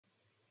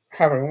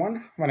Hi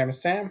everyone, my name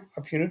is Sam.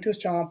 If you're new to this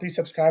channel, please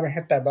subscribe and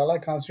hit that bell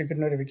icon so you get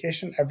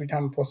notification every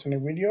time I post a new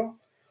video.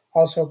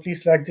 Also,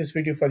 please like this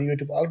video for the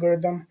YouTube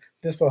algorithm.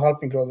 This will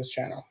help me grow this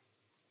channel.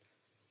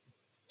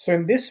 So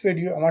in this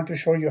video, I want to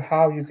show you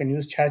how you can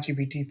use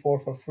ChatGPT-4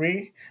 for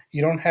free.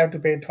 You don't have to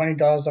pay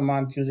 $20 a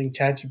month using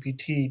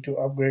ChatGPT to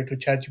upgrade to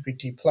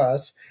ChatGPT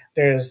Plus.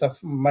 There is a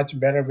much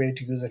better way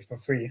to use it for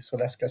free. So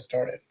let's get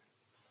started.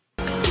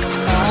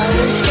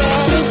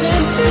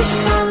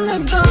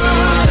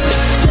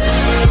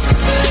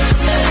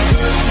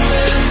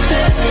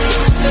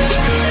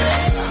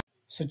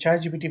 So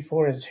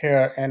ChatGPT-4 is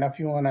here, and if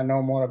you want to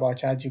know more about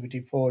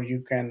ChatGPT-4,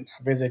 you can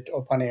visit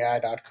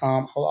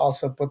OpenAI.com. I'll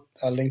also put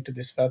a link to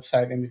this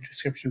website in the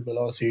description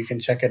below so you can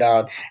check it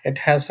out. It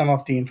has some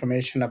of the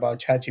information about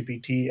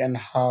ChatGPT and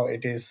how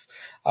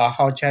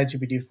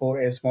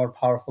ChatGPT-4 is more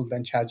powerful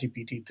than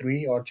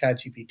ChatGPT-3 or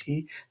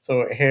ChatGPT.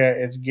 So here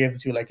it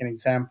gives you like an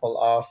example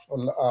of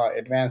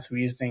advanced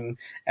reasoning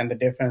and the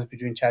difference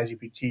between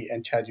ChatGPT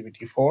and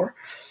ChatGPT-4.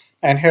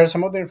 And here's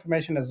some other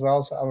information as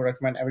well. So I would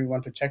recommend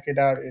everyone to check it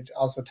out. It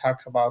also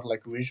talks about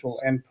like visual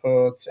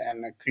inputs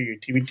and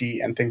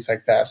creativity and things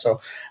like that.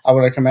 So I would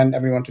recommend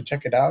everyone to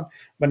check it out.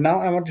 But now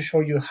I want to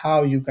show you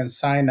how you can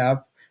sign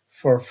up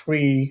for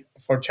free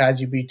for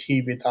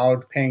ChatGPT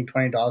without paying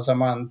 $20 a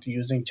month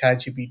using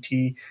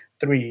ChatGPT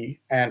 3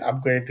 and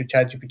upgrade to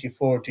ChatGPT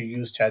 4 to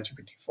use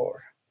ChatGPT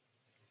 4.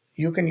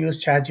 You can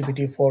use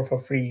ChatGPT-4 for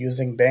free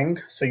using Bing.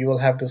 So you will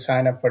have to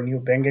sign up for a new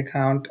Bing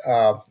account.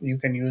 You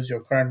can use your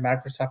current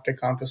Microsoft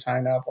account to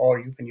sign up, or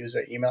you can use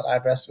your email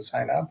address to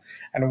sign up.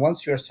 And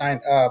once you're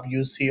signed up,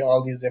 you see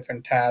all these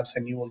different tabs,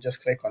 and you will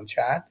just click on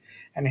chat.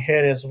 And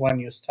here is when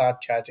you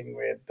start chatting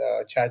with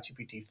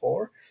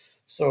ChatGPT-4.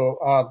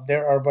 So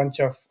there are a bunch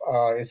of,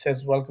 it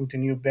says, welcome to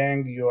new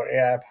Bing, your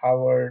AI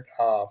powered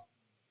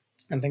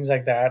and things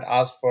like that.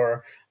 Ask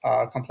for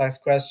complex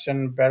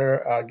question,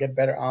 better get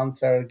better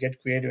answer,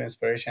 get creative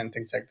inspiration,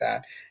 things like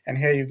that. And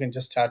here you can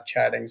just start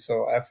chatting.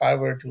 So if I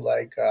were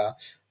to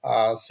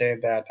say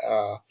that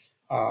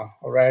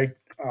write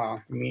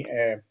me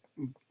a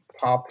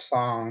pop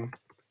song,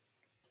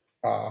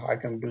 I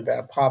can do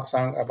that pop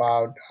song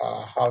about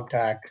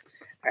howtech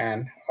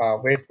and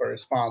wait for a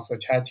response. So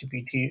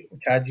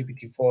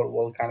ChatGPT-4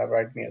 will kind of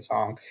write me a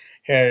song.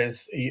 Here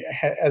is,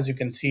 as you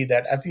can see,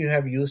 that if you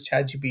have used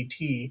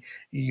ChatGPT,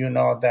 you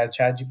know that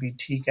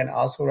ChatGPT can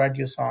also write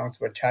you songs,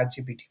 but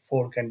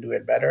ChatGPT-4 can do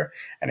it better,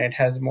 and it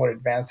has more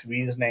advanced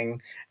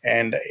reasoning,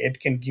 and it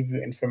can give you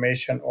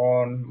information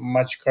on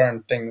much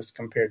current things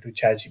compared to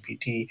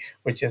ChatGPT,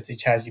 which is the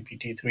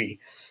ChatGPT-3.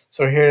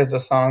 So here's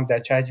the song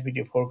that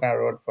ChatGPT 4 kind of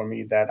wrote for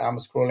me, that I'm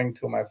scrolling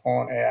through my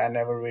phone and I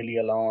never really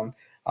alone.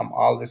 I'm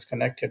always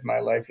connected. My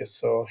life is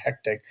so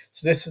hectic.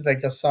 So this is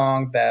like a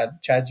song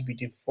that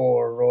ChatGPT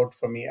 4 wrote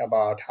for me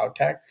about how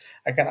tech.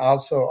 I can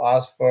also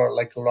ask for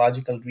like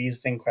logical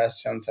reasoning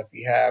questions if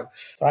we have.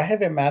 So I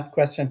have a math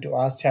question to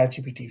ask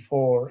ChatGPT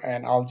 4,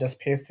 and I'll just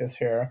paste this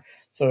here.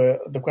 So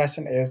the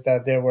question is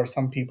that there were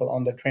some people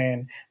on the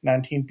train.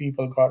 19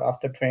 people got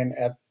off the train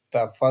at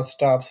the first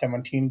stop.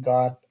 17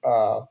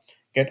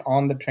 get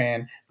on the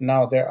train.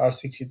 Now there are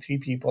 63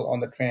 people on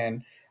the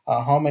train.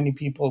 How many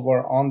people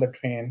were on the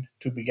train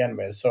to begin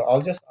with? So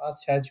I'll just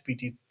ask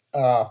ChatGPT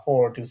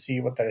 4 to see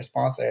what the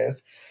response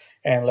is.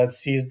 And let's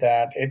see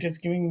that it is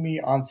giving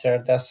me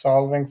answer that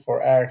solving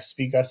for x,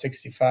 we got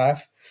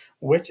 65,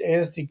 which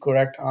is the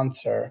correct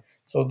answer.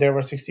 So there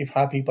were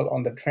 65 people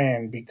on the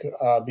train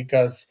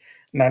because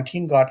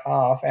 19 got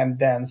off and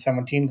then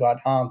 17 got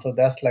on. So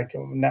that's like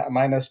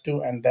minus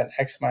 2, and then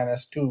x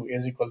minus 2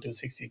 is equal to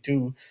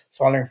 62.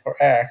 Solving for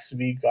x,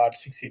 we got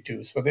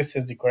 62. So this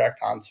is the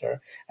correct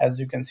answer. As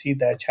you can see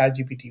that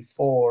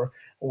ChatGPT-4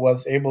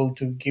 was able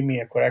to give me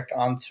a correct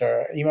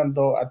answer, even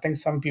though I think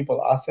some people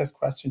asked this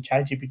question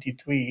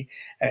ChatGPT-3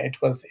 and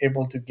it was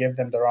able to give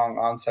them the wrong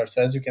answer.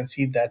 So as you can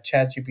see that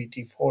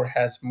ChatGPT-4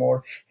 has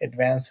more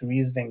advanced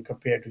reasoning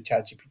compared to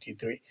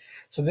ChatGPT-3.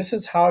 So this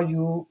is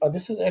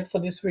it for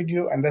this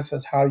video, and this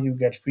is how you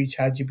get free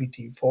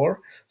ChatGPT-4.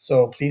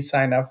 So please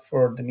sign up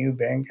for the new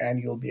bank and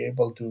you'll be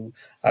able to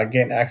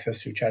gain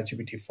access to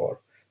ChatGPT-4. So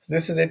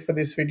this is it for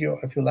this video.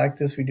 If you like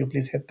this video,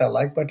 please hit the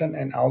like button,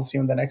 and I'll see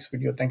you in the next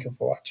video. Thank you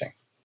for watching.